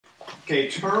Okay,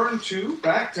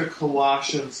 back to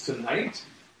Colossians tonight.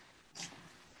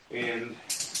 And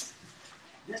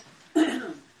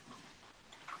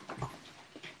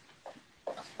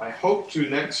I hope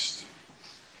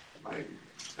my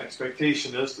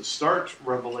expectation is to start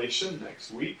Revelation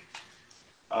next week.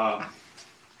 But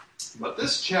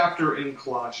this chapter in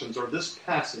Colossians, or this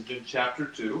passage in chapter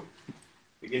 2,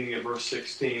 beginning at verse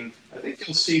 16, I think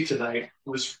you'll see tonight,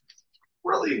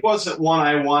 wasn't one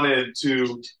I wanted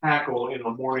to tackle in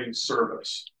a morning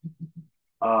service.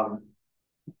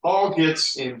 Paul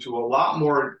gets into a lot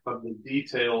more of the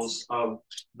details of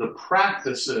the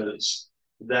practices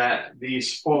that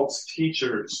these false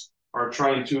teachers are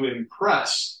trying to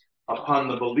impress upon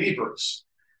the believers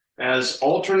as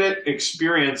alternate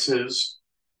experiences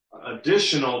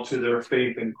additional to their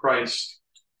faith in Christ.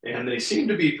 And they seem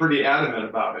to be pretty adamant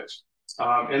about it.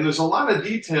 And there's a lot of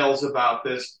details about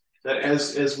this that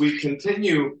as we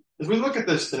look at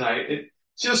this tonight,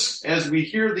 just as we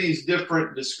hear these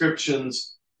different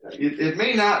descriptions, it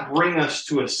may not bring us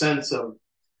to a sense of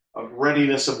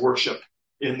readiness of worship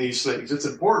in these things. It's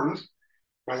important,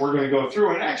 and we're going to go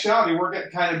through. In actuality, we're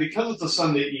getting because it's a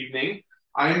Sunday evening,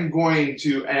 I'm going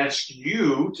to ask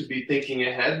you to be thinking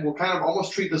ahead. We'll kind of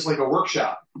almost treat this like a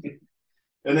workshop.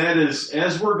 And that is,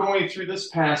 as we're going through this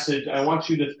passage, I want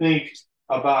you to think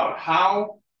about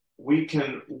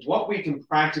what we can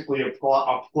practically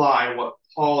apply what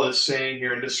Paul is saying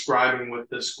here and describing with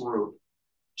this group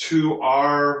to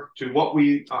what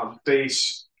we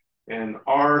face in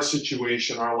our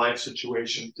situation, our life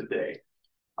situation today.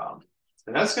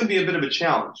 And that's going to be a bit of a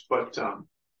challenge, but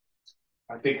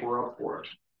I think we're up for it.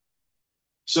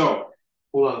 So,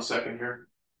 hold on a second here.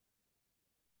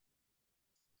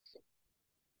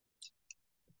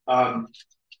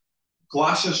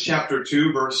 Colossians chapter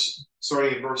 2,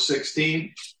 starting at verse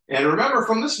 16. And remember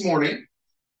from this morning,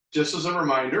 just as a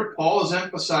reminder, Paul is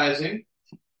emphasizing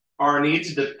our need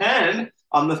to depend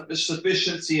on the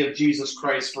sufficiency of Jesus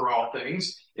Christ for all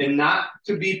things and not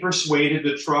to be persuaded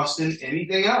to trust in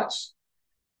anything else.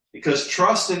 Because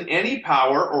trust in any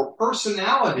power or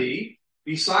personality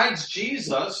besides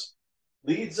Jesus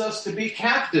leads us to be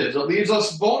captives. It leaves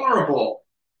us vulnerable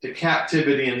to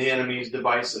captivity and the enemy's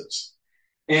devices.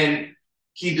 And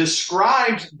he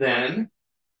described then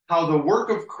how the work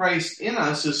of Christ in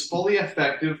us is fully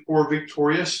effective for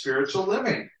victorious spiritual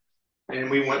living. And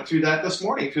we went through that this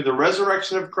morning. Through the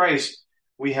resurrection of Christ,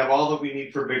 we have all that we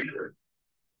need for victory.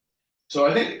 So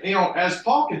I think, as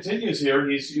Paul continues here,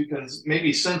 you can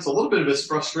maybe sense a little bit of his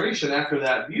frustration after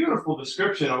that beautiful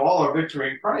description of all our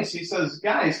victory in Christ. He says,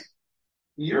 guys,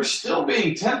 you're still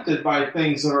being tempted by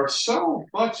things that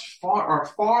are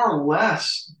far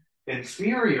less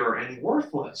inferior and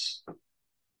worthless.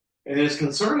 And his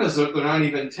concern is that they're not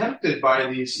even tempted by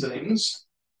these things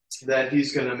that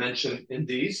he's going to mention in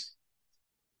these.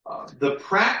 The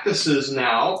practices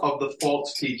now of the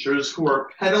false teachers who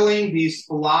are peddling these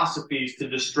philosophies to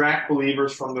distract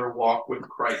believers from their walk with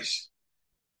Christ.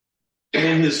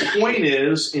 And his point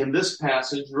is, in this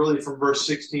passage, really from verse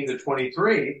 16 to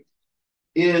 23,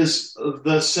 is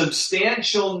the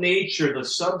substantial nature, the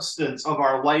substance of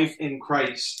our life in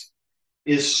Christ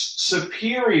is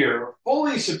superior,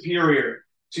 fully superior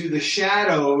to the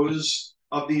shadows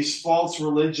of these false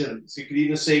religions. You could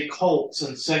even say cults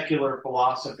and secular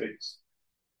philosophies,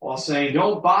 while saying,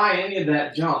 don't buy any of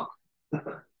that junk.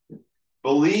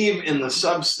 Believe in the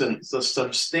substance, the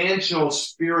substantial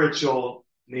spiritual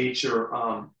nature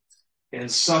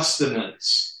and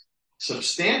sustenance.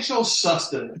 Substantial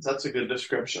sustenance, that's a good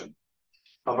description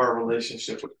of our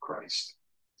relationship with Christ.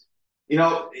 In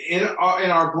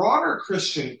our broader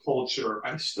Christian culture,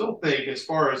 I still think, as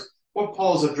far as what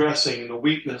Paul's addressing, the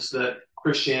weakness that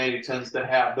Christianity tends to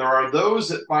have, there are those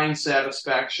that find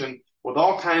satisfaction with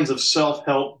all kinds of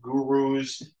self-help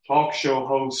gurus, talk show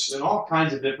hosts, and all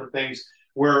kinds of different things,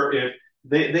 where if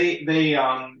they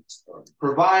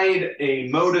provide a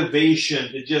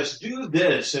motivation to just do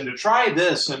this and to try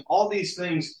this and all these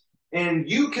things, and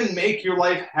you can make your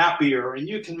life happier and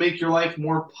you can make your life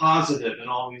more positive and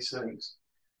all these things.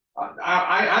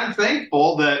 I'm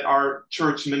thankful that our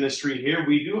church ministry here,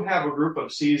 we do have a group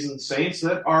of seasoned saints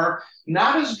that are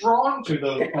not as drawn to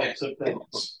those types of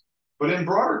things. But in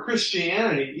broader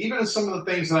Christianity, even some of the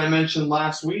things that I mentioned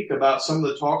last week about some of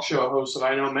the talk show hosts that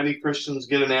I know many Christians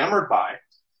get enamored by,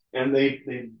 and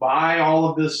they buy all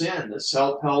of this in, the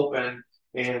self-help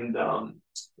and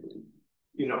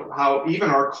how even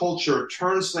our culture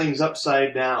turns things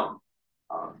upside down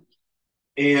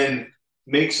and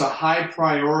makes a high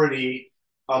priority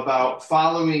about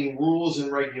following rules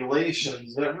and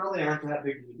regulations that really aren't that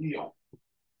big of a deal.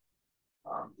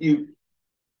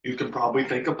 You can probably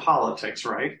think of politics,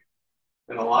 right?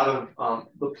 And a lot of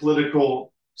the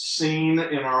political scene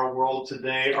in our world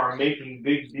today are making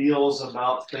big deals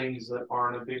about things that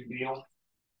aren't a big deal.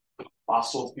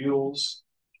 Fossil fuels.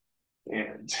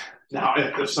 And now,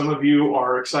 if some of you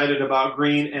are excited about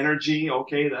green energy,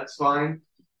 okay, that's fine.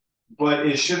 But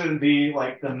it shouldn't be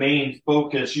like the main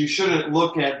focus. You shouldn't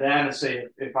look at that and say,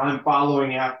 if I'm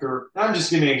following after, I'm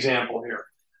just giving an example here.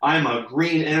 I'm a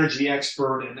green energy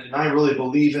expert and I really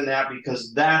believe in that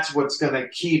because that's what's going to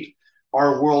keep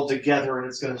our world together and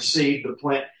it's going to save the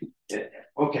planet.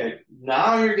 Okay,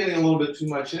 now you're getting a little bit too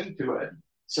much into it.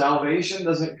 Salvation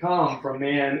doesn't come from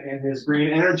man and his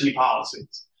green energy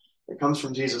policies. It comes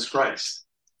from Jesus Christ.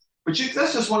 But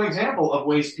that's just one example of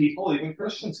ways people, even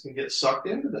Christians, can get sucked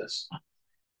into this.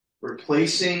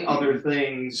 Replacing other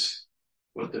things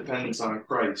with dependence on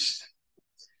Christ.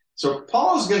 So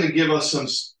Paul is going to give us some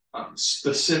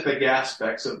specific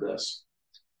aspects of this.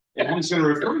 And he's going to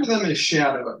refer to them as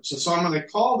shadows. So I'm going to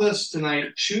call this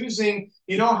tonight choosing,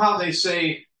 you know how they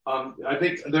say, I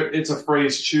think it's a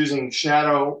phrase, choosing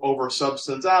shadow over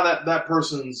substance. That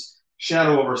person's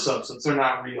shadow over substance. They're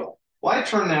not real. Well, I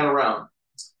turn that around.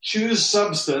 Choose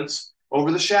substance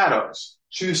over the shadows.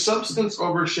 Choose substance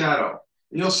over shadow.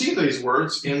 And you'll see these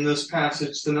words in this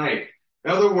passage tonight.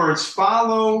 In other words,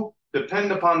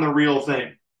 depend upon the real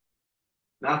thing,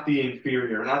 not the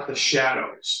inferior, not the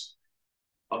shadows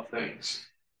of things.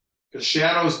 Because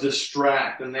shadows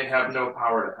distract and they have no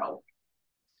power to help.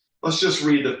 Let's just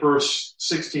read the verse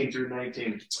 16 through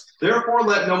 19. Therefore,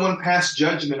 let no one pass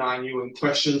judgment on you in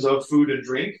questions of food and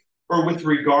drink, or with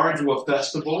regard to a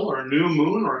festival, or new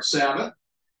moon, or Sabbath.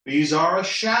 These are a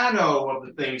shadow of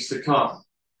the things to come,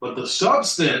 but the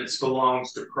substance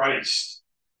belongs to Christ.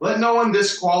 Let no one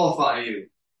disqualify you,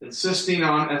 insisting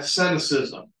on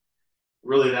asceticism.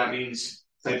 Really, that means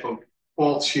type of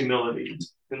false humility,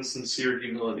 insincere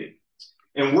humility.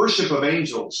 And worship of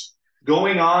angels,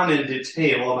 going on in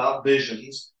detail about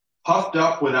visions, puffed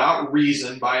up without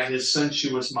reason by his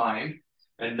sensuous mind,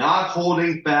 and not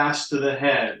holding fast to the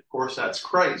head. Of course, that's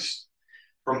Christ,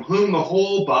 from whom the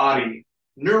whole body,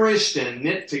 nourished and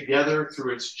knit together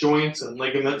through its joints and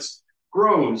ligaments,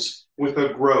 grows with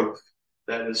a growth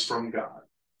that is from God.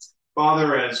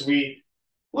 Father, as we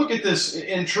look at this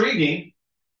intriguing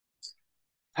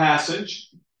passage,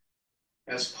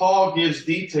 as Paul gives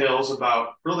details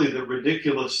about really the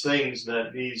ridiculous things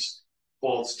that these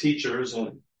false teachers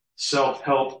and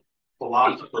self-help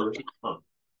philosophers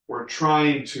were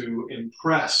trying to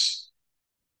impress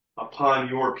upon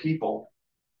your people,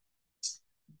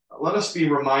 let us be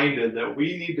reminded that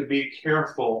we need to be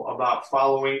careful about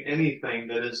following anything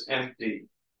that is empty,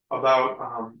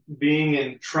 about being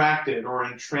attracted or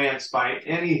entranced by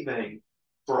anything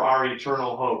for our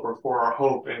eternal hope or for our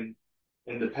hope and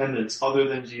independence other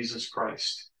than Jesus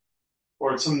Christ.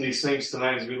 Lord, some of these things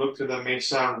tonight, as we look through them, may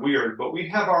sound weird, but we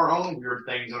have our own weird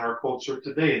things in our culture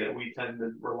today that we tend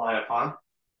to rely upon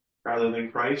rather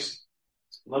than Christ.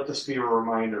 Let this be a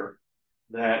reminder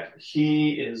that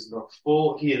he is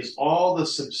all the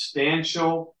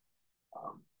substantial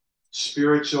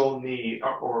spiritual need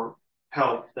or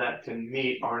help that can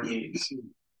meet our needs.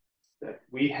 That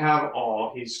we have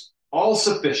all. He's all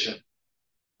sufficient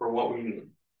for what we need.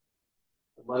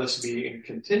 Let us be and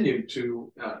continue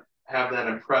to have that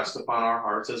impressed upon our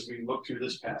hearts as we look through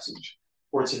this passage.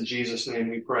 For it's in Jesus' name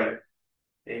we pray.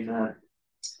 Amen.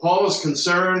 Paul is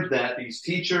concerned that these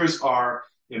teachers are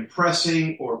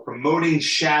impressing or promoting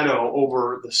shadow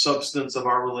over the substance of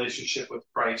our relationship with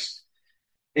Christ.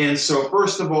 And so,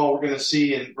 first of all, we're going to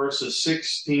see in verses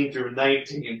 16 through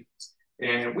 19,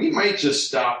 and we might just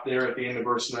stop there at the end of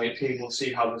verse 19. We'll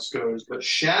see how this goes. But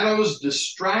shadows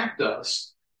distract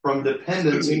us from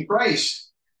dependence in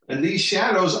Christ. And these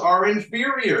shadows are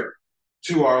inferior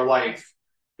to our life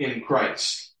in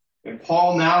Christ. And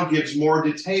Paul now gives more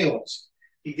details.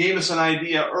 He gave us an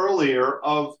idea earlier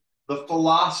of the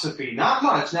philosophy. Not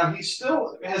much. Now, he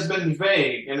still has been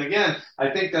vague. And again,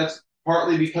 I think that's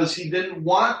partly because he didn't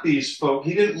want these folk.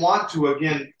 He didn't want to,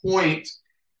 again, point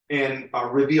and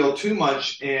reveal too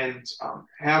much and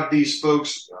have these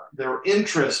folks, their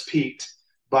interest piqued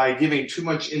by giving too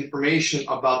much information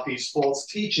about these false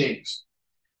teachings.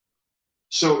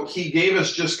 So he gave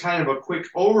us just kind of a quick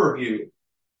overview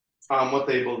on what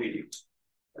they believed.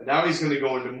 And now he's going to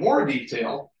go into more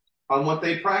detail on what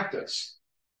they practice.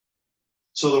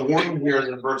 So the warning here is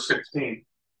in verse 16.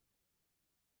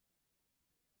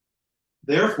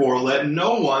 Therefore, let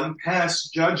no one pass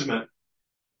judgment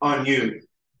on you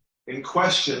in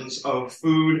questions of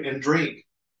food and drink,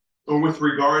 or with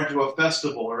regard to a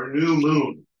festival or a new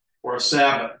moon or a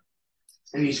Sabbath.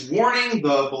 And he's warning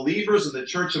the believers of the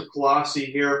church of Colossae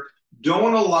here,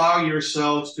 don't allow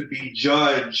yourselves to be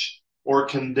judged or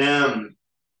condemned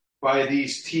by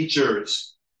these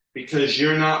teachers because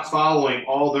you're not following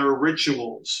all their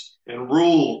rituals and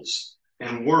rules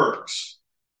and works.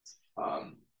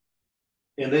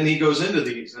 And then he goes into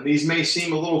these, and these may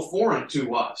seem a little foreign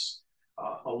to us,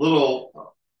 a little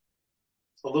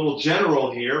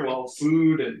general here. Well,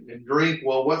 food and drink.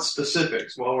 Well, what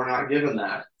specifics? Well, we're not given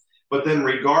that. But then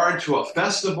regard to a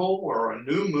festival or a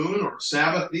new moon or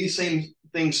Sabbath, these same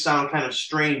things sound kind of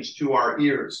strange to our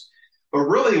ears. But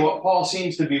really what Paul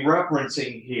seems to be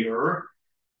referencing here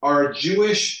are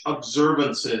Jewish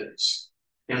observances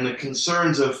and the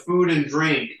concerns of food and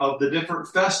drink, of the different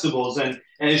festivals. And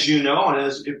as you know, and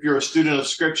as if you're a student of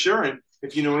Scripture, and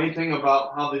if you know anything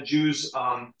about how the Jews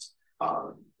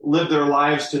live their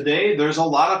lives today, there's a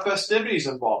lot of festivities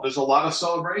involved. There's a lot of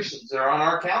celebrations. They're on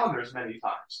our calendars many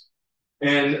times.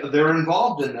 And they're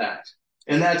involved in that.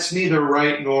 And that's neither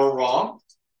right nor wrong.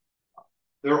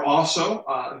 They're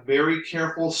also very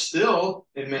careful still,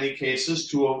 in many cases,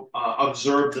 to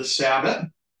observe the Sabbath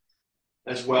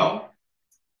as well.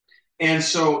 And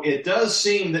so it does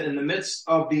seem that in the midst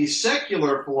of these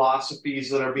secular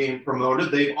philosophies that are being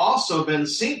promoted, they've also been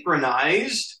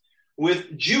synchronized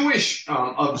with Jewish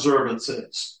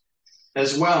observances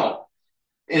as well.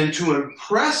 And to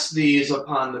impress these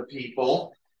upon the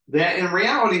people, that in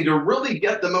reality, to really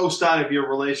get the most out of your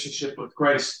relationship with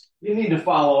Christ, you need to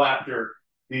follow after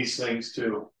these things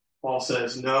too. Paul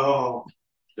says, no,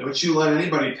 don't you let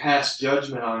anybody pass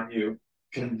judgment on you,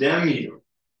 condemn you,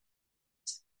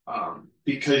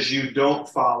 because you don't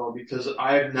follow, because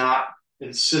I have not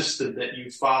insisted that you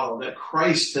follow, that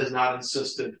Christ has not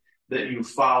insisted that you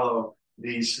follow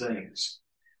these things.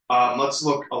 Let's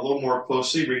look a little more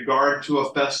closely. Regard to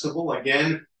a festival.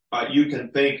 Again, you can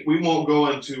think, we won't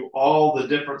go into all the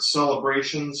different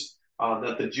celebrations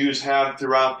that the Jews have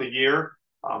throughout the year,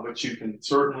 but you can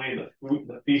certainly,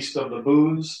 the Feast of the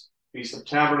Booths, Feast of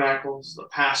Tabernacles, the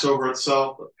Passover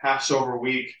itself, the Passover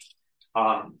week,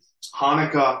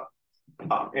 Hanukkah,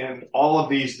 and all of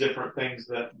these different things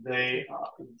that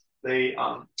they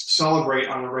celebrate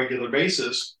on a regular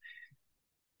basis.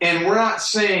 And we're not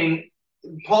saying,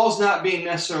 Paul's not being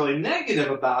necessarily negative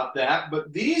about that,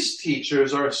 but these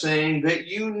teachers are saying that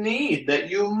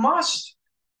you must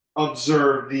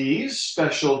observe these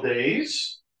special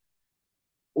days,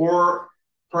 or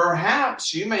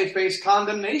perhaps you may face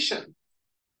condemnation.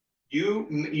 You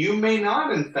may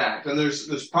not, in fact, and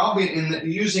there's probably in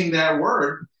using that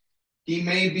word, he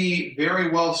may be very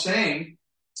well saying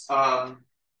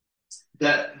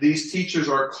that these teachers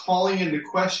are calling into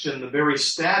question the very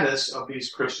status of these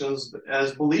Christians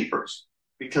as believers,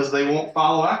 because they won't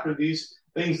follow after these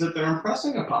things that they're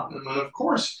impressing upon them. And of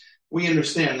course, we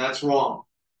understand that's wrong.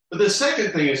 But the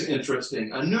second thing is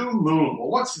interesting. A new moon. Well,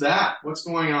 what's that? What's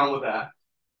going on with that?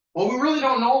 Well, we really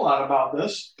don't know a lot about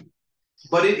this,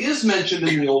 but it is mentioned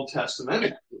in the Old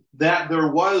Testament that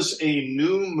there was a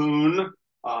new moon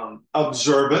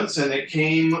observance, and it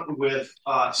came with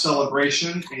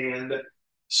celebration and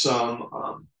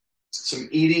some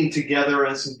eating together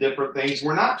and some different things.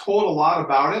 We're not told a lot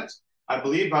about it. I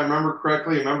believe, if I remember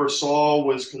correctly, Saul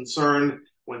was concerned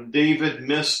when David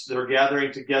missed their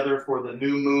gathering together for the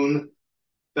new moon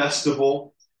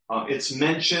festival. It's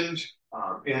mentioned,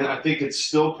 and I think it's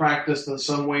still practiced in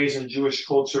some ways in Jewish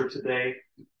culture today.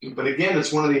 But again,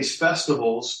 it's one of these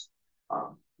festivals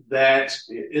that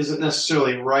isn't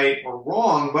necessarily right or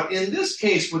wrong. But in this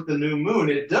case with the new moon,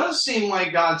 it does seem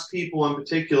like God's people in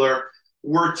particular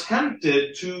were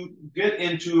tempted to get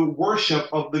into worship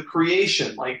of the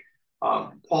creation, like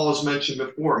Paul has mentioned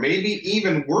before, maybe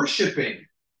even worshiping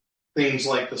things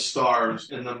like the stars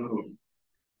and the moon.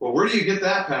 Well, where do you get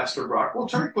that, Pastor Brock? Well,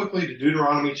 turn quickly to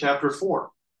Deuteronomy chapter 4,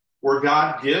 where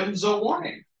God gives a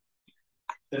warning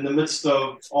in the midst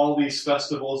of all these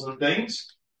festivals and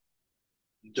things.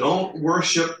 Don't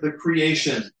worship the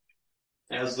creation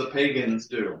as the pagans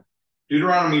do.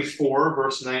 Deuteronomy 4,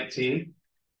 verse 19.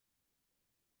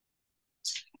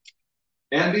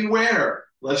 And beware,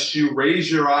 lest you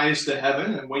raise your eyes to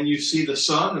heaven, and when you see the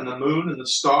sun and the moon and the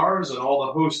stars and all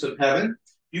the host of heaven,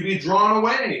 you be drawn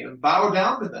away and bow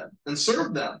down to them and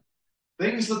serve them.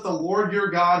 Things that the Lord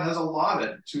your God has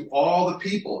allotted to all the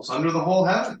peoples under the whole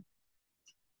heaven.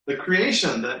 The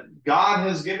creation that God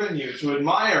has given you to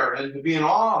admire and to be in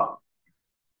awe of.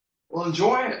 Well,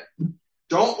 enjoy it.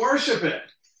 Don't worship it.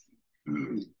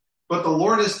 But the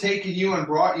Lord has taken you and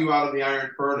brought you out of the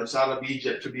iron furnace, out of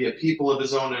Egypt, to be a people of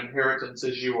his own inheritance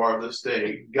as you are this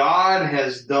day. God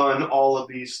has done all of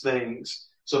these things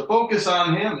So focus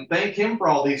on him. Thank him for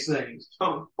all these things.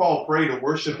 Don't fall prey to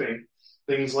worshiping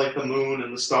things like the moon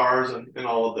and the stars and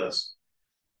all of this.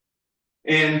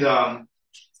 And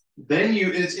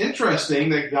it's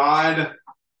interesting that God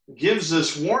gives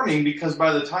this warning, because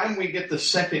by the time we get to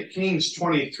 2 Kings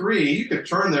 23, you could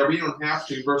turn there, but you don't have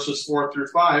to, verses 4 through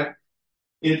 5.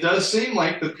 It does seem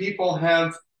like the people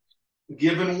have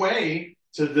given way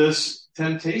to this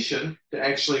temptation to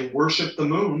actually worship the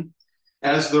moon,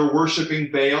 as they're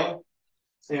worshiping Baal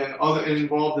and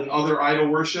involved in other idol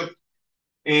worship.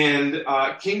 And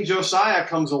King Josiah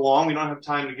comes along. We don't have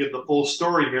time to give the full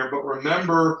story here, but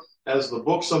remember, as the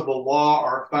books of the law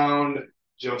are found,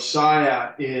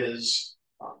 Josiah is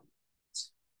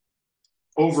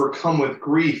overcome with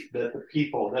grief that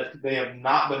they have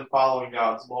not been following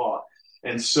God's law.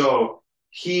 And so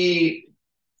he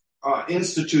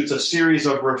institutes a series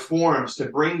of reforms to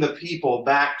bring the people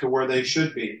back to where they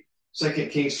should be. 2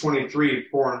 Kings 23,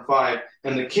 4 and 5.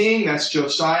 And the king, that's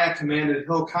Josiah, commanded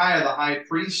Hilkiah the high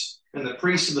priest and the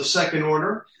priests of the second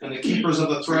order and the keepers of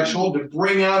the threshold to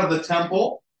bring out of the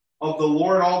temple of the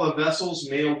Lord all the vessels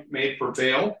made for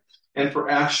Baal and for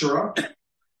Asherah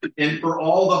and for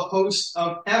all the hosts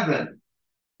of heaven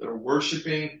that are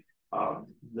worshiping.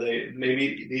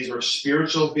 Maybe these are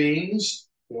spiritual beings,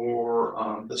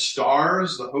 or the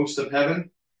stars, the host of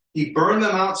heaven. He burned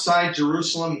them outside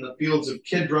Jerusalem in the fields of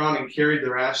Kidron and carried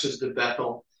their ashes to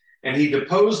Bethel. And he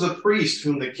deposed the priest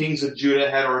whom the kings of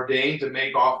Judah had ordained to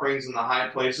make offerings in the high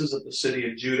places of the city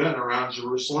of Judah and around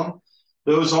Jerusalem.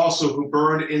 Those also who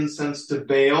burned incense to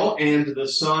Baal and to the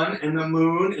sun and the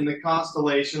moon and the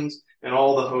constellations and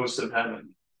all the hosts of heaven.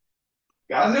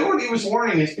 God knew what he was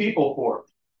warning his people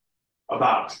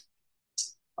about.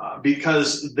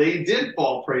 Because they did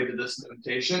fall prey to this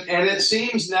temptation. And it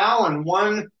seems now, in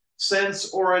one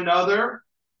sense or another,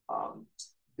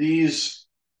 these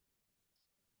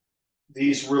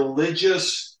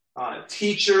religious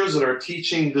teachers that are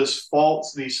teaching these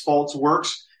false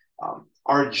works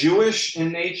are Jewish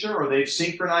in nature, or they've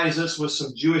synchronized this with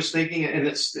some Jewish thinking.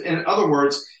 And in other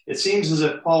words, it seems as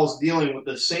if Paul's dealing with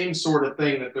the same sort of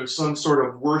thing, that there's some sort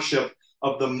of worship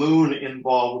of the moon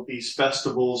involved with these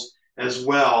festivals as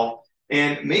well.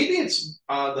 And maybe it's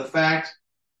the fact,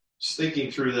 just thinking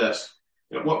through this,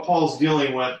 what Paul's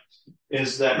dealing with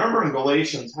is that, remember in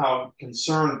Galatians how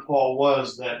concerned Paul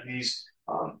was that these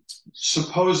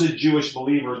supposed Jewish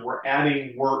believers were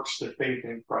adding works to faith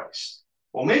in Christ.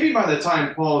 Well, maybe by the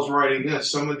time Paul is writing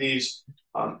this, some of these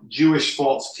Jewish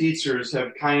false teachers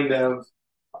have kind of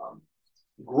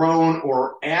grown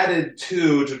or added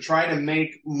to try to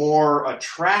make more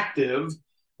attractive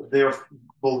their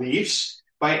beliefs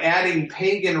by adding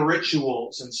pagan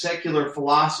rituals and secular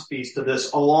philosophies to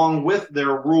this along with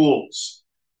their rules.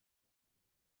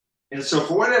 And so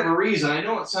for whatever reason, I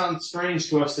know it sounds strange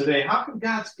to us today, how could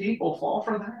God's people fall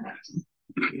for that?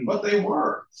 But they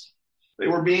were. They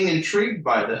were being intrigued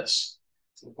by this.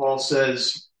 And Paul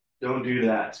says, don't do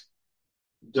that.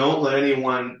 Don't let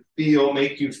anyone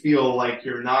make you feel like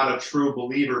you're not a true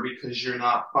believer because you're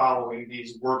not following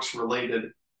these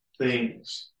works-related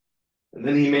things. And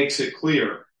then he makes it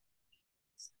clear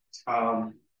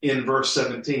in verse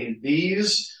 17,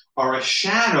 these are a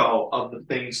shadow of the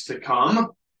things to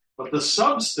come, but the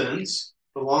substance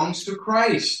belongs to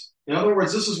Christ. In other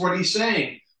words, this is what he's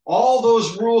saying. All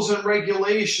those rules and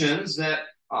regulations that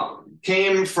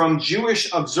came from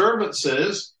Jewish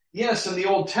observances, yes, in the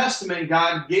Old Testament,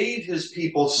 God gave his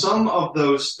people some of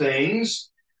those things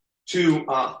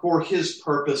for his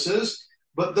purposes,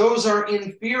 but those are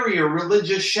inferior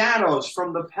religious shadows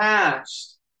from the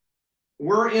past.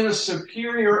 We're in a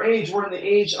superior age. We're in the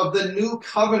age of the new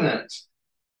covenant.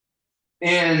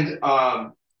 And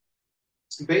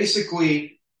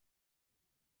basically,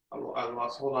 hold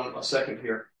on a second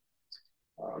here.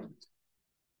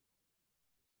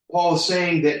 Paul is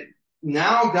saying that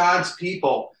now God's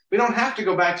people, we don't have to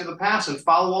go back to the past and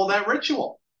follow all that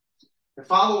ritual.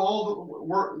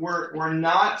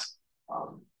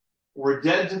 We're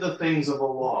dead to the things of the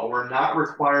law. We're not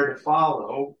required to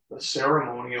follow the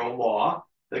ceremonial law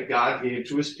that God gave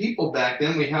to his people back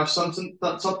then. We have something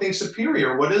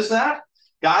superior. What is that?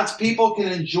 God's people can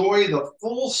enjoy the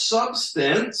full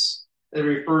substance that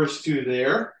refers to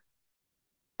there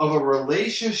of a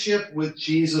relationship with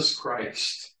Jesus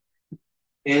Christ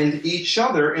and each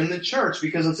other in the church,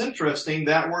 because it's interesting,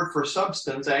 that word for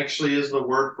substance actually is the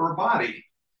word for body.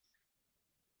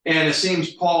 And it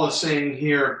seems Paul is saying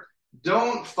here,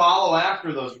 don't follow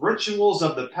after those rituals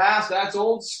of the past. That's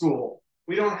old school.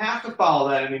 We don't have to follow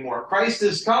that anymore. Christ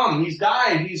has come. He's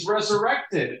died. He's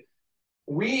resurrected.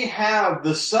 We have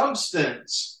the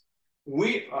substance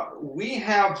we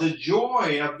have the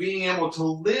joy of being able to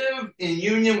live in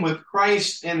union with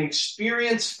Christ and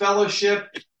experience fellowship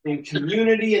and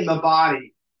community in the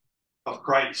body of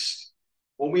Christ.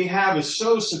 What we have is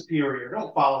so superior.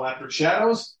 Don't follow after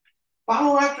shadows.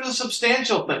 Follow after the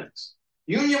substantial things.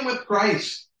 Union with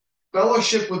Christ,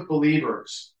 fellowship with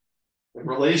believers, and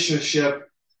relationship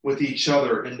with each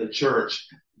other in the church.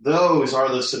 Those are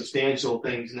the substantial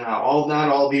things now. Not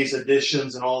all these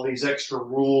additions and all these extra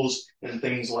rules and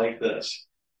things like this.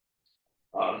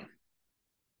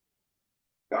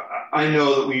 I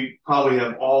know that we probably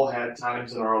have all had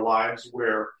times in our lives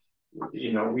where,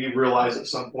 we realize at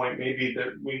some point maybe that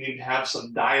we need to have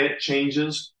some diet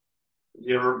changes.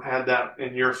 You ever had that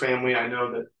in your family? I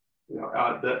know that,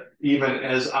 that even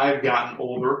as I've gotten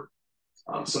older,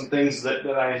 some things that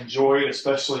I enjoyed,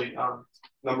 especially a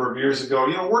number of years ago,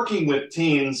 working with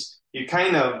teens, you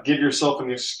kind of give yourself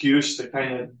an excuse to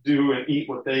kind of do and eat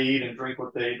what they eat and drink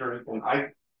what they drink. And I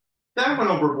went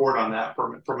overboard on that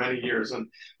for many years. And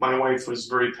my wife was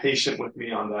very patient with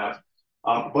me on that.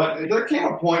 But there came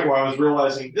a point where I was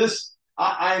realizing this,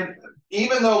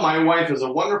 even though my wife is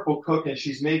a wonderful cook and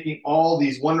she's making all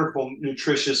these wonderful,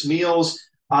 nutritious meals,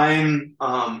 I'm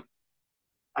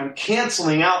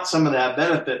canceling out some of that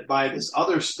benefit by this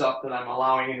other stuff that I'm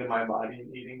allowing into my body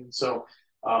and eating. And so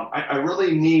I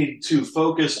really need to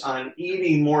focus on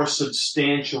eating more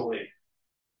substantially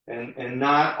and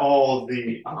not all of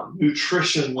the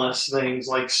nutritionless things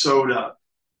like soda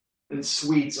and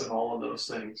sweets and all of those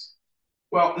things.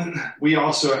 Well, we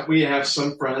have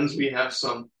some friends, we have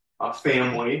some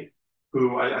family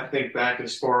who I think back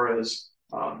as far as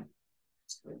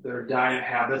their diet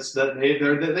habits, that they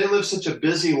live such a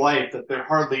busy life that they're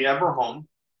hardly ever home.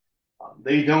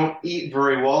 They don't eat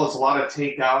very well. It's a lot of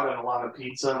takeout and a lot of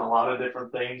pizza and a lot of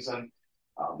different things. And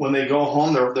when they go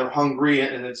home, they're hungry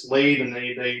and it's late, and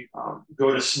they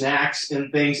go to snacks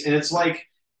and things. And it's like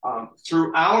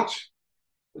throughout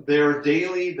their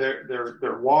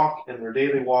walk and their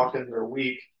daily walk and their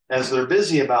week, as they're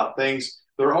busy about things,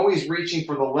 they're always reaching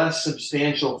for the less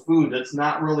substantial food that's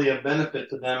not really a benefit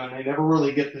to them, and they never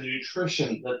really get the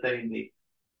nutrition that they need.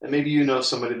 And maybe you know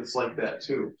somebody that's like that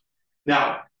too.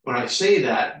 Now, when I say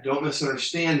that, don't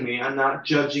misunderstand me. I'm not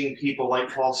judging people,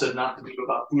 like Paul said, not to do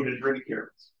about food and drink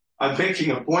here. I'm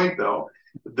making a point, though,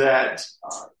 that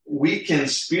we can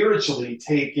spiritually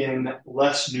take in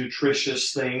less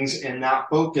nutritious things and not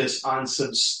focus on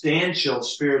substantial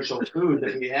spiritual food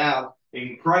that we have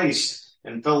in Christ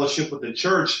and fellowship with the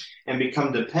church, and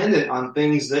become dependent on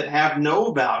things that have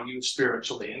no value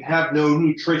spiritually and have no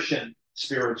nutrition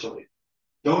spiritually.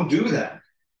 Don't do that.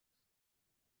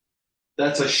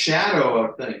 That's a shadow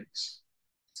of things.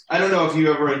 I don't know if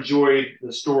you ever enjoyed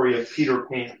the story of Peter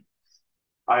Pan.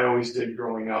 I always did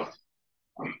growing up.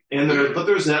 But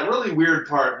there's that really weird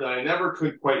part that I never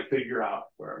could quite figure out.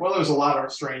 There's a lot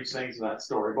of strange things in that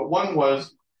story, but one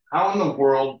was how in the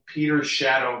world Peter's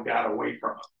shadow got away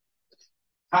from him.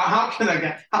 How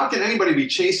can anybody be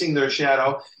chasing their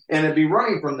shadow and it be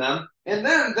running from them? And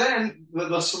then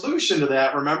the solution to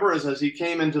that, remember, is as he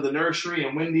came into the nursery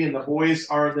and Wendy and the boys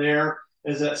are there,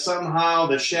 is that somehow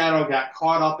the shadow got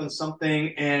caught up in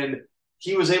something and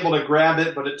he was able to grab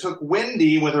it, but it took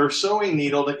Wendy with her sewing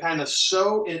needle to kind of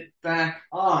sew it back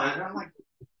on. And I'm like,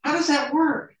 how does that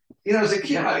work? As a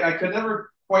kid, I could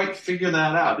never quite figure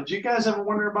that out. Did you guys ever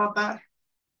wonder about that?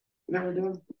 You never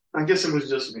did? I guess it was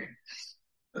just me.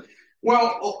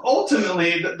 Well,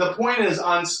 ultimately, the point is,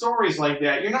 on stories like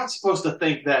that, you're not supposed to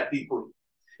think that deeply.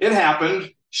 It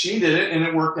happened, she did it, and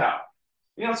it worked out.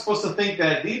 You're not supposed to think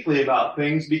that deeply about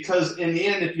things, because in the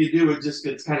end, if you do, it just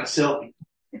gets kind of silly.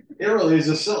 It really is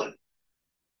just silly.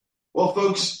 Well,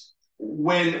 folks,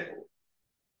 when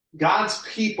God's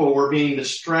people were being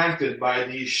distracted by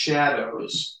these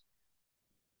shadows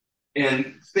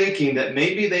and thinking that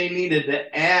maybe they needed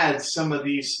to add some of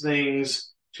these things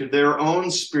to their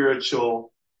own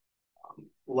spiritual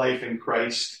life in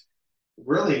Christ,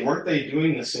 really, weren't they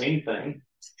doing the same thing?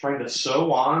 Trying to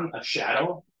sew on a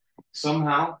shadow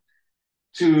somehow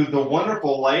to the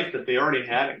wonderful life that they already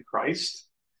had in Christ?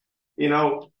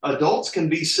 Adults can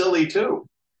be silly too.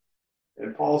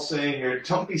 And Paul's saying here,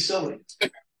 don't be silly.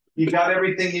 You got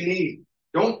everything you need.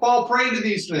 Don't fall prey to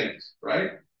these things,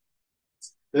 right?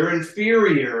 They're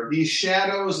inferior. These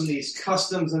shadows and these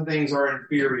customs and things are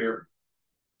inferior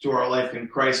to our life in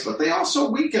Christ, but they also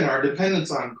weaken our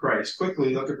dependence on Christ.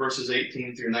 Quickly look at verses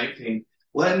 18 through 19.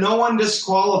 Let no one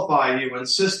disqualify you,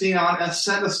 insisting on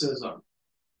asceticism.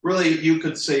 Really, you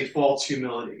could say false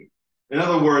humility. In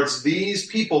other words, these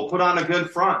people put on a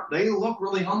good front. They look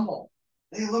really humble.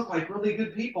 They look like really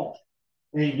good people.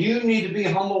 And you need to be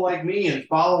humble like me and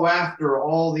follow after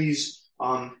all these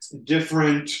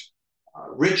different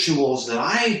rituals that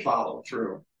I follow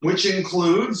through, which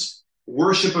includes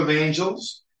worship of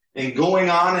angels and going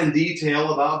on in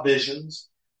detail about visions,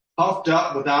 puffed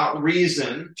up without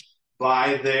reason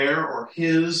by their or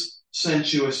his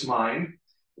sensuous mind.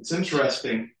 It's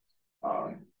interesting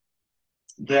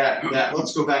that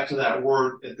let's go back to that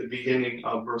word at the beginning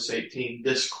of verse 18,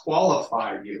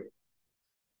 disqualify you.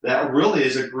 That really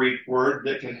is a Greek word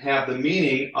that can have the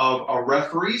meaning of a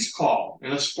referee's call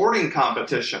in a sporting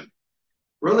competition.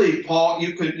 Really, Paul,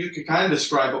 you could kind of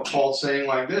describe what Paul's saying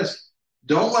like this.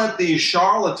 Don't let these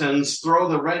charlatans throw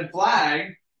the red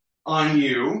flag on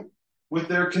you with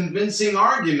their convincing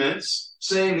arguments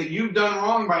saying that you've done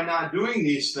wrong by not doing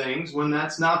these things when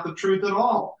that's not the truth at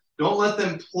all. Don't let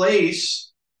them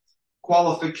place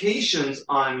qualifications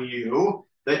on you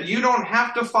that you don't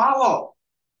have to follow.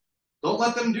 Don't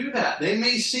let them do that. They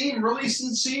may seem really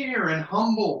sincere and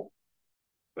humble,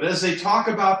 but as they talk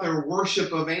about their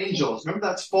worship of angels, remember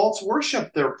that's false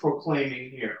worship they're proclaiming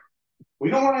here. We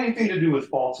don't want anything to do with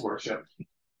false worship.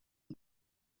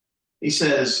 He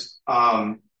says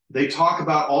they talk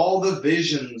about all the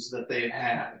visions that they've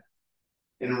had.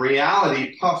 In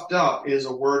reality, puffed up is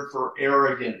a word for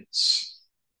arrogance.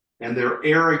 And they're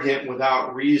arrogant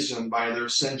without reason by their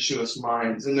sensuous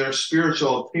minds. In their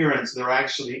spiritual appearance, they're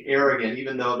actually arrogant,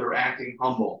 even though they're acting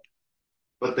humble.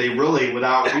 But they really,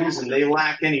 without reason, they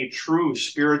lack any true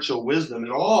spiritual wisdom at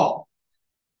all.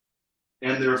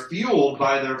 And they're fueled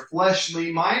by their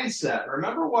fleshly mindset.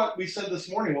 Remember what we said this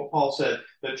morning, what Paul said,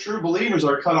 that true believers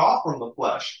are cut off from the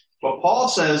flesh. But Paul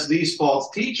says these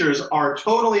false teachers are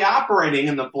totally operating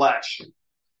in the flesh.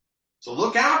 So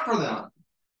look out for them.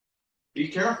 Be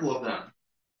careful of them.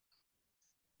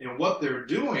 And what they're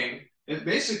doing, and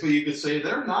basically you could say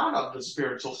they're not of the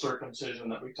spiritual circumcision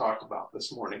that we talked about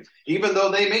this morning, even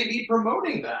though they may be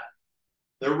promoting that.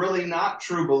 They're really not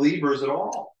true believers at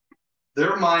all.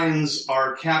 Their minds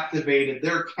are captivated.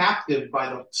 They're captive by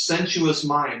the sensuous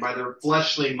mind, by their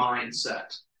fleshly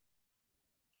mindset.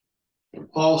 And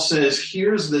Paul says,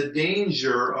 here's the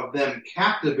danger of them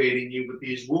captivating you with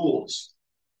these rules.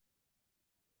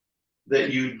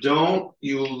 That you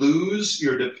lose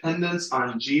your dependence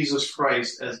on Jesus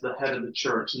Christ as the head of the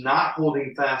church, not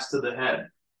holding fast to the head,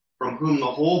 from whom the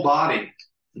whole body,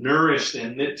 nourished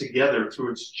and knit together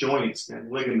through its joints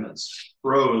and ligaments,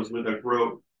 grows with a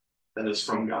growth that is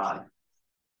from God.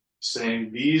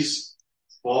 Saying these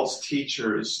false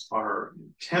teachers are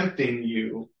tempting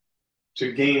you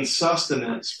to gain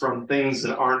sustenance from things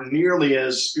that aren't nearly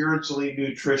as spiritually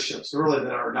nutritious, really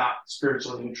that are not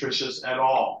spiritually nutritious at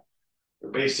all. They're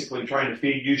basically trying to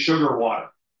feed you sugar water,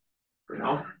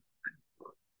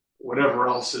 whatever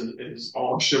else is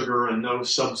all sugar and no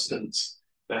substance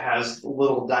that has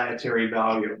little dietary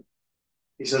value.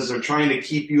 He says they're trying to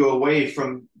keep you away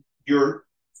from your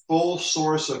full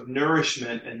source of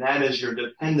nourishment, and that is your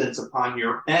dependence upon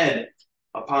your head,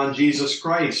 upon Jesus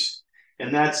Christ.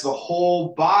 And that's the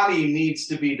whole body needs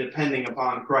to be depending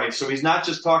upon Christ. So he's not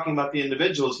just talking about the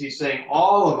individuals. He's saying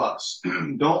all of us.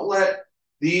 Don't let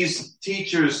these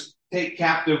teachers take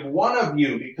captive one of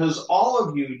you, because all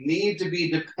of you need to be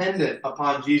dependent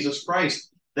upon Jesus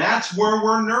Christ. That's where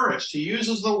we're nourished. He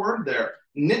uses the word there.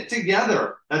 Knit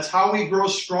together. That's how we grow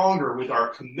stronger, with our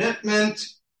commitment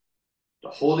to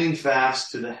holding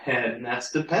fast to the head, and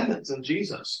that's dependence in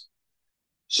Jesus.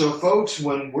 So folks,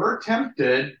 when we're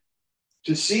tempted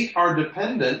to seek our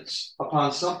dependence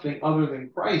upon something other than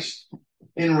Christ,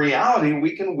 in reality,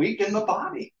 we can weaken the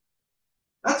body.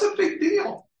 That's a big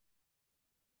deal.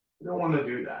 We don't want to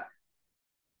do that.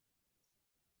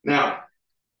 Now,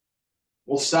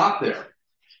 we'll stop there,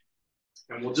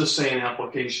 and we'll just say an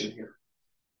application here.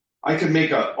 I could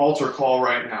make an altar call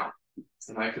right now,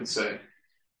 and I could say,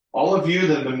 all of you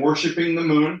that have been worshiping the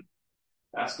moon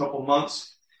past couple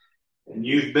months, and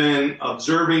you've been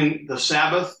observing the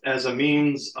Sabbath as a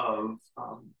means of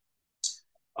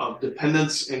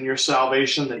dependence in your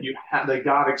salvation, that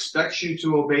God expects you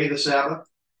to obey the Sabbath.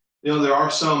 There are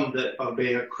some that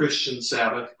obey a Christian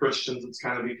Sabbath. Christians, it's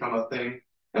kind of become a thing.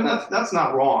 And that's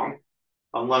not wrong,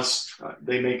 unless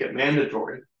they make it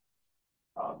mandatory.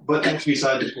 But that's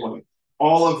beside the point.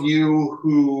 All of you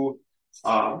who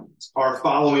are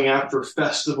following after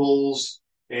festivals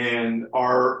and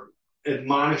are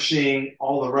admonishing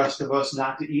all the rest of us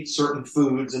not to eat certain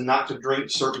foods and not to drink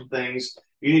certain things,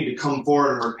 you need to come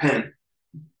forward and repent.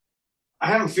 I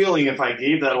have a feeling if I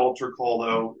gave that altar call,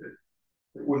 though,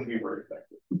 it wouldn't be very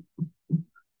effective.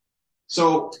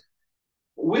 So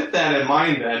with that in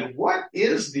mind, then, what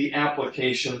is the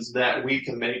applications that we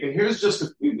can make? And here's just,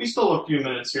 we still have a few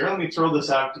minutes here. Let me throw this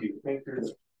out to you. Think through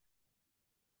this.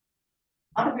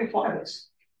 How do we apply this?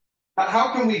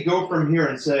 How can we go from here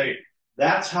and say,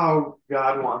 that's how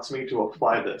God wants me to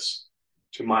apply this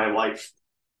to my life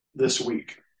this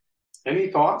week? Any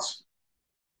thoughts?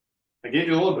 I gave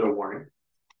you a little bit of warning.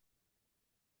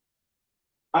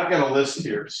 I've got a list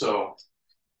here, so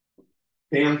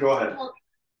Pam, go ahead. Well,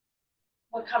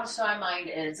 what comes to my mind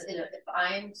is if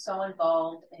I'm so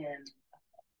involved in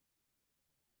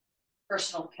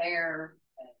personal care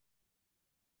and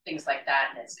things like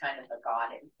that, and it's kind of a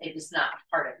God, it is not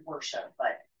part of worship,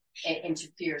 but it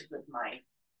interferes with my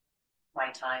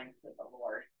time with the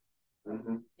Lord.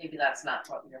 Mm-hmm. Maybe that's not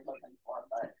what you're looking for,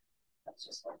 but that's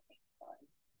just what I think.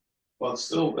 Well, it's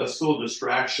still a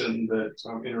distraction that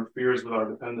interferes with our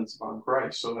dependence upon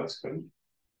Christ. So that's good.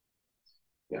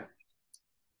 Yeah.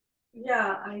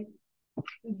 Yeah,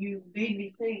 you made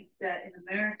me think that in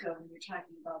America, when you're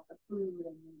talking about the food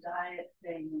and the diet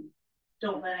thing,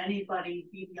 don't let anybody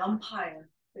be the umpire,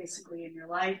 basically, in your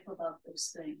life about those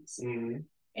things. Mm-hmm.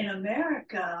 In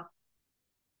America,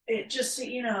 it just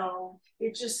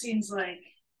seems like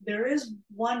there is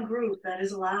one group that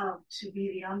is allowed to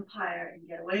be the umpire and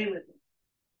get away with it.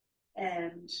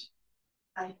 And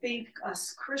I think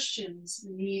us Christians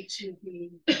need to be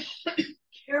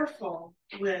careful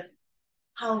with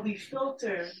how we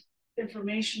filter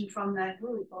information from that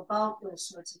group about those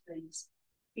sorts of things,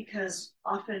 because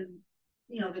often,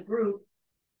 the group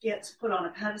gets put on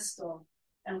a pedestal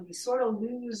and we sort of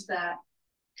lose that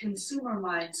consumer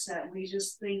mindset. We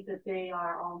just think that they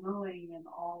are all knowing and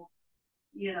all,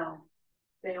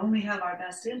 they only have our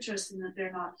best interest and that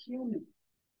they're not human.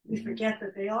 We forget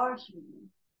that they are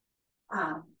human.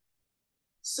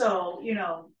 So,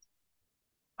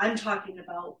 I'm talking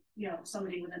about,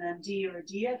 somebody with an MD or a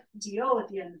DO at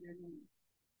the end of their name.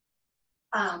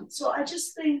 So I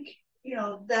just think,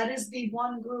 that is the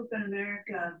one group in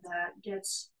America that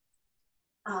gets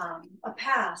a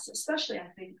pass, especially, I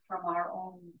think, from our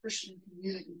own Christian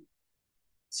community,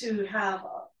 to have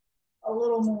a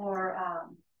little more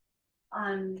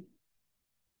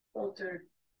unfiltered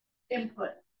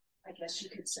input, I guess you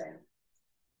could say.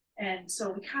 And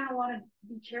so we kind of want to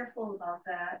be careful about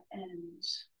that. And,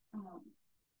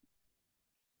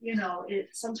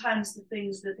 sometimes the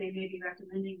things that they may be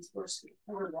recommending is worse than the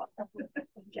poor one, I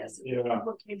guess. Yeah.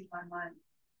 What came to my mind.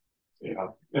 Yeah.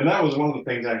 And that was one of the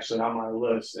things actually on my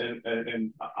list.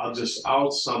 And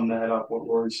I'll sum that up, what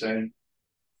Lori's saying,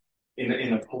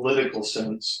 in a political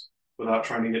sense, without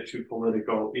trying to get too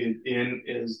political,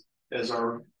 as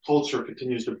our culture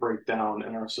continues to break down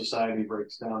and our society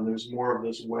breaks down, there's more of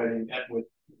this wedding with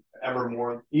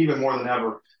even more than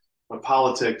ever, of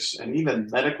politics and even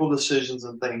medical decisions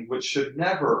and things, which should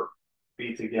never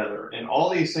be together. And all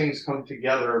these things come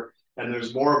together, and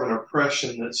there's more of an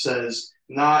oppression that says,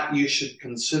 not you should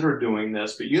consider doing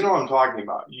this, but you know what I'm talking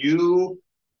about. You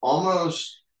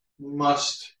almost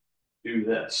must do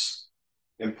this,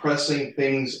 impressing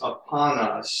things upon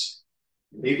us,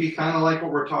 maybe kind of like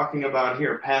what we're talking about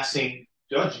here, passing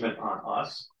judgment on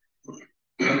us.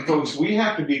 And folks, we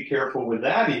have to be careful with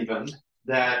that, even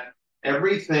that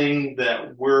everything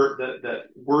that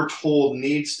we're told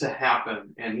needs to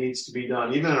happen and needs to be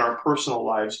done, even in our personal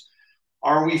lives,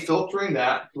 are we filtering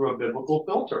that through a biblical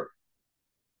filter?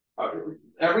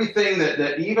 Everything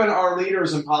that even our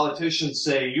leaders and politicians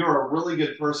say, you're a really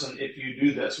good person if you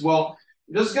do this. Well,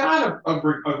 does God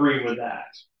agree with that?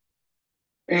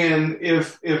 And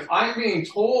if I'm being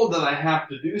told that I have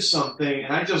to do something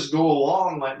and I just go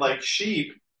along like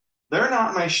sheep, they're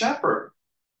not my shepherd.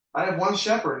 I have one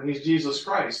shepherd, and he's Jesus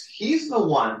Christ. He's the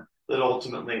one that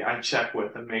ultimately I check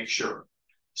with and make sure.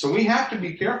 So we have to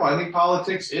be careful. I think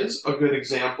politics is a good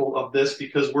example of this,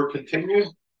 because we're continued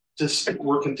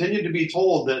to be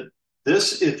told that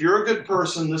this, if you're a good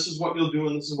person, this is what you'll do,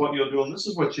 and this is what you'll do, and this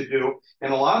is what you do.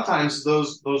 And a lot of times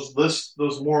those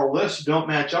moral lists don't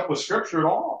match up with Scripture at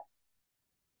all.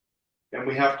 And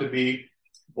we have to be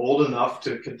bold enough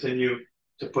to continue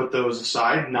to put those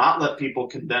aside, not let people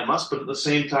condemn us, but at the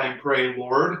same time pray,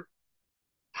 Lord,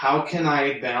 how can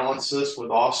I balance this with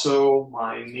also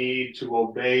my need to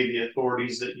obey the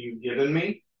authorities that you've given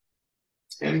me?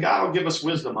 And God will give us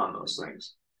wisdom on those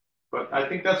things. But I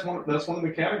think that's one of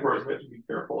the categories we have to be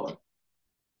careful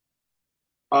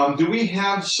of. Do we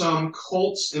have some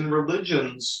cults and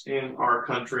religions in our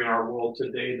country, in our world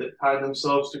today, that tie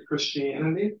themselves to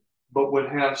Christianity, but would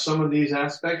have some of these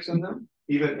aspects in them?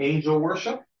 Even angel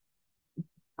worship?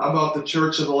 How about the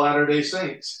Church of the Latter-day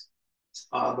Saints?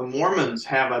 The Mormons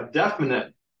have a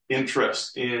definite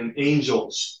interest in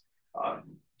angels.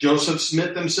 Joseph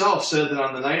Smith himself said that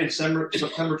on the night of September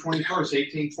 21st,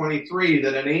 1823,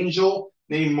 that an angel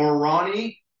named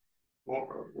Moroni,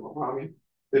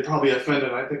 they probably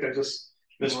offended. I think I just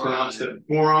mispronounced it.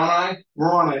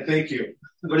 Moroni, thank you.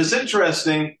 But it's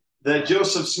interesting that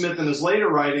Joseph Smith in his later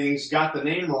writings got the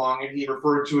name wrong, and he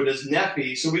referred to it as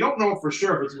Nephi. So we don't know for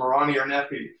sure if it's Moroni or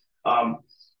Nephi.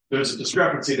 There's a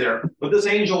discrepancy there. But this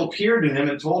angel appeared to him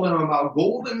and told him about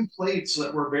golden plates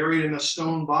that were buried in a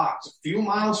stone box a few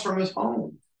miles from his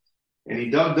home. And he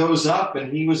dug those up,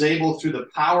 and he was able, through the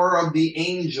power of the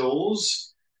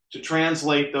angels, to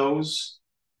translate those.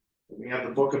 We have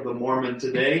the Book of the Mormon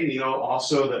today.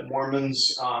 Also that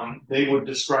Mormons, they would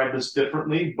describe this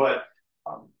differently, but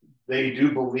they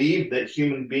do believe that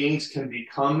human beings can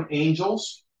become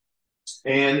angels.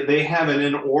 And they have an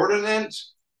inordinate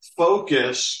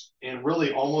focus and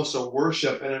really almost a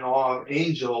worship and an awe of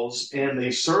angels, and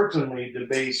they certainly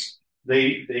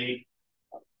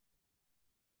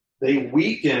they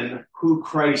weaken who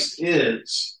Christ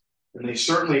is, and they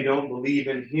certainly don't believe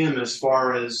in him as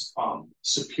far as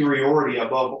superiority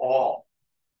above all.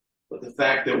 But the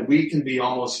fact that we can be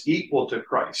almost equal to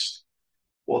Christ,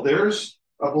 well, there's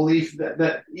a belief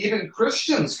that even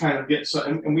Christians kind of get,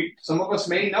 and some of us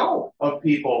may know of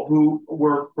people who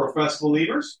were professed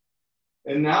believers,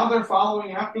 and now they're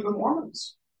following after the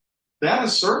Mormons. That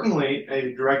is certainly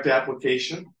a direct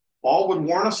application. Paul would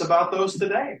warn us about those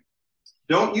today.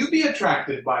 Don't you be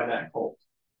attracted by that cult.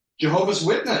 Jehovah's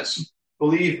Witness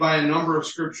believe by a number of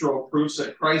scriptural proofs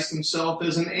that Christ himself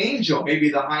is an angel, maybe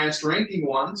the highest ranking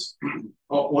ones,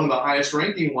 one of the highest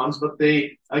ranking ones, but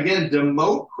they, again,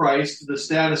 demote Christ to the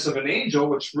status of an angel,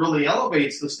 which really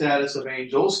elevates the status of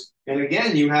angels. And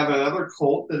again, you have another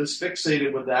cult that is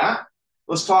fixated with that.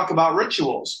 Let's talk about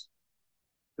rituals.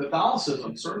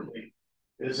 Catholicism certainly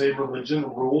is a religion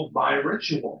ruled by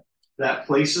ritual. That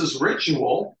places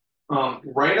ritual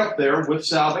right up there with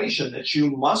salvation, that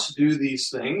you must do these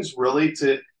things really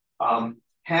to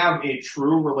have a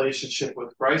true relationship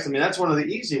with Christ. I mean, that's one of the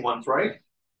easy ones, right?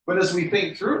 But as we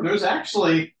think through, there's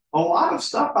actually a lot of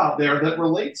stuff out there that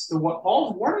relates to what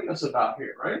Paul's warning us about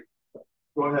here, right?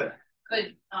 Go ahead.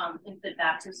 Could infant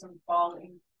baptism fall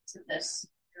into this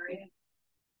area?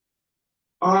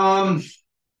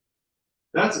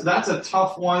 That's a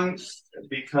tough one,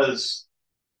 because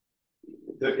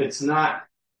it's not.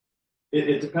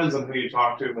 It depends on who you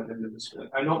talk to within the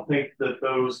Spirit. I don't think that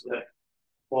those that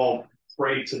fall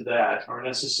prey to that are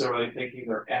necessarily thinking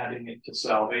they're adding it to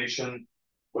salvation,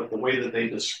 but the way that they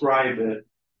describe it,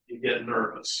 you get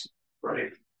nervous,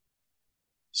 right?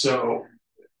 So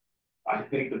I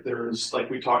think that there's, like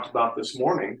we talked about this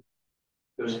morning,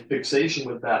 there's a fixation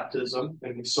with baptism,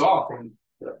 and we saw from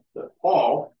that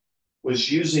Paul was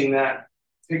using that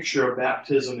picture of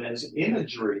baptism as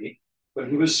imagery, but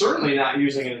he was certainly not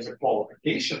using it as a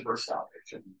qualification for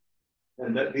salvation.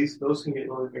 And that those can get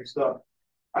really mixed up.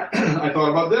 I thought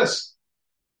about this.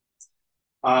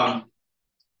 I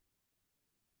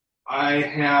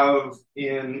have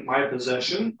in my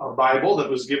possession a Bible that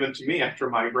was given to me after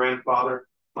my grandfather,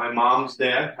 my mom's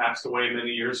dad, passed away many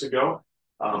years ago.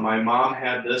 My mom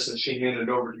had this, and she handed it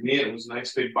over to me. It was a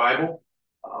nice big Bible,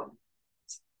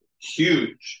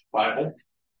 huge Bible,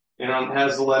 and it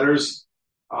has the letters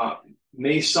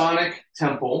Masonic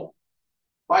Temple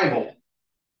Bible,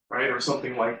 right, or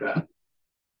something like that.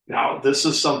 Now, this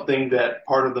is something that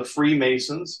part of the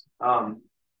Freemasons,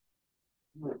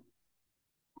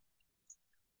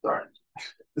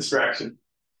 distraction.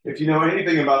 If you know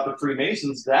anything about the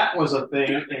Freemasons, that was a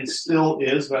thing and still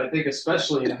is, but I think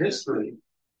especially in history,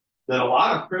 that a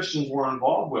lot of Christians were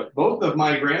involved with. Both of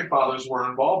my grandfathers were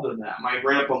involved in that. My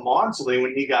grandpa Maudsley,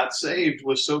 when he got saved,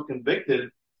 was so convicted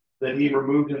that he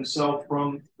removed himself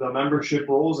from the membership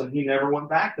rolls, and he never went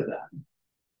back to that.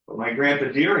 But my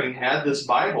grandpa Deering had this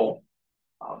Bible.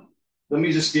 Let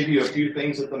me just give you a few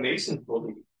things that the Masons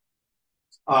believe.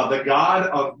 The God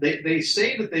of, they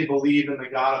say that they believe in the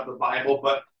God of the Bible,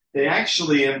 but they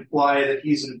actually imply that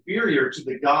he's inferior to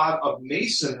the God of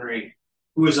Masonry,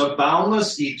 who is a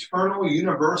boundless, eternal,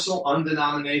 universal,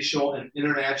 undenominational, and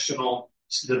international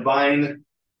divine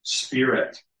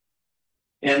spirit.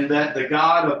 And that the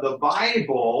God of the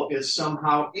Bible is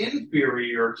somehow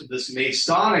inferior to this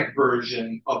Masonic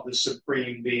version of the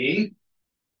Supreme Being.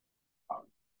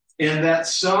 And that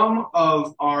some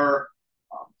of our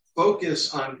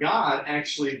focus on God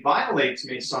actually violates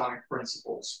Masonic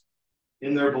principles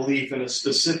in their belief in a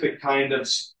specific kind of,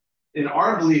 in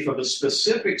our belief of a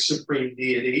specific supreme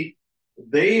deity.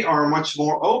 They are much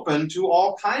more open to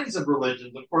all kinds of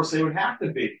religions. Of course, they would have to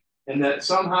be. And that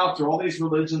somehow through all these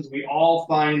religions, we all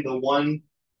find the one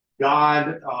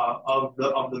God of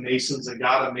the Masons, the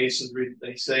God of Masonry,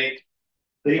 they say.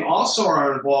 They also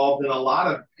are involved in a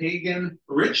lot of pagan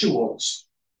rituals.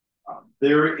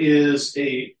 There is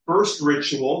a first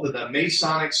ritual that the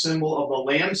Masonic symbol of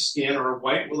the lambskin or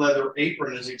white leather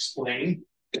apron is explained,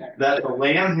 that the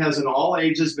lamb has in all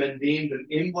ages been deemed an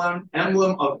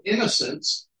emblem of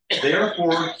innocence.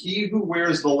 Therefore, he who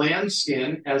wears the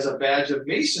lambskin as a badge of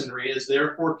masonry is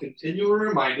therefore continually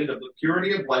reminded of the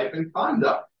purity of life and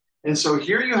conduct. And so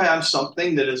here you have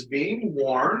something that is being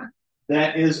worn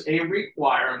that is a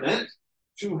requirement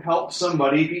to help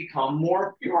somebody become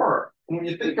more pure. And when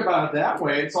you think about it that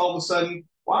way, it's all of a sudden,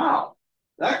 wow,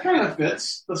 that kind of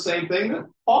fits the same thing that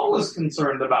Paul is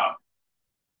concerned about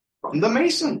from the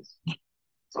Masons.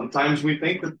 Sometimes we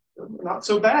think that they're not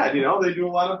so bad, they do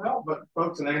a lot of help, but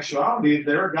folks, in actuality,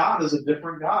 their God is a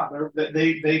different God.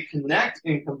 They connect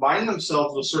and combine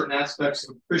themselves with certain aspects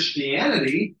of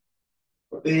Christianity,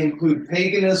 but they include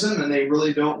paganism, and they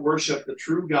really don't worship the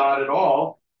true God at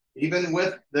all, even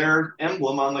with their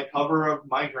emblem on the cover of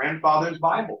my grandfather's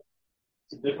Bible.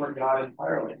 It's a different God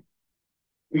entirely.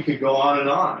 We could go on and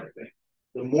on, I think.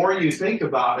 The more you think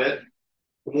about it,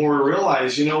 the more we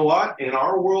realize, you know what? In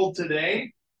our world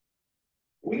today,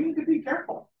 we need to be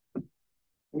careful.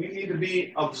 We need to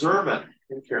be observant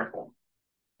and careful,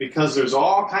 because there's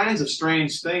all kinds of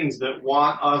strange things that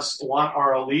want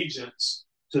our allegiance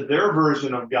to their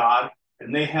version of God,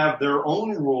 and they have their own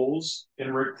rules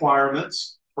and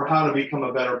requirements for how to become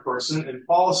a better person. And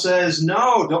Paul says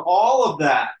no to all of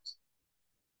that.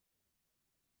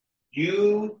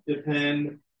 You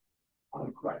depend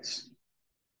on Christ.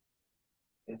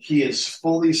 And he is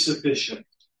fully sufficient.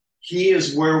 He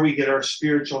is where we get our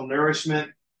spiritual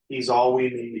nourishment. He's all we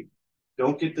need.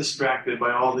 Don't get distracted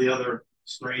by all the other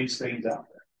strange things out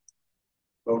there.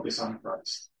 Focus on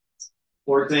Christ.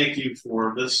 Lord, thank you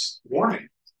for this warning.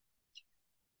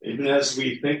 Even as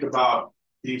we think about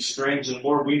these strange, and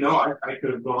Lord, we know I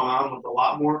could have gone on with a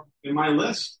lot more in my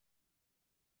list.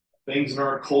 Things in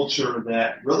our culture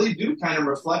that really do kind of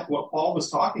reflect what Paul was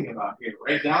talking about here,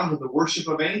 right down to the worship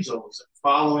of angels and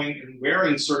following and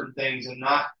wearing certain things and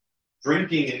not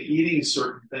drinking and eating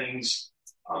certain things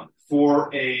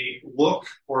for a look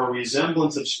or a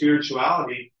resemblance of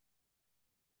spirituality.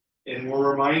 And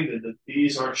we're reminded that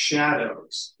these are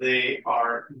shadows. They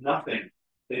are nothing.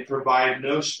 They provide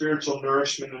no spiritual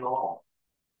nourishment at all.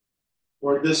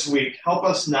 Lord, this week, help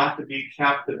us not to be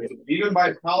captivated, even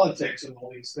by politics and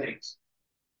all these things.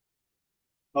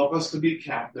 Help us to be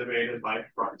captivated by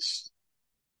Christ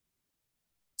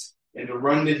and to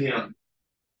run to him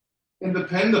and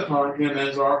depend upon him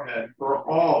as our head for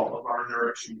all of our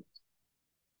nourishment.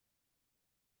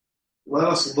 Let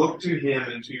us look to him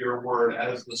and to your word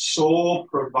as the sole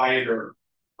provider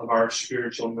of our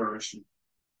spiritual nourishment.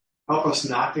 Help us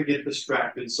not to get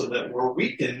distracted so that we're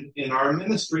weakened in our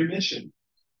ministry mission.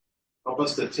 Help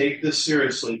us to take this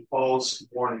seriously, Paul's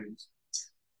warnings,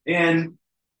 and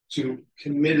to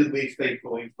committedly,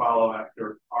 faithfully follow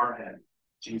after our head,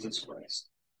 Jesus Christ.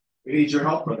 We need your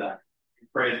help for that. We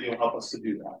pray that you'll help us to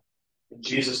do that. In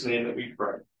Jesus' name that we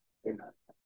pray. Amen.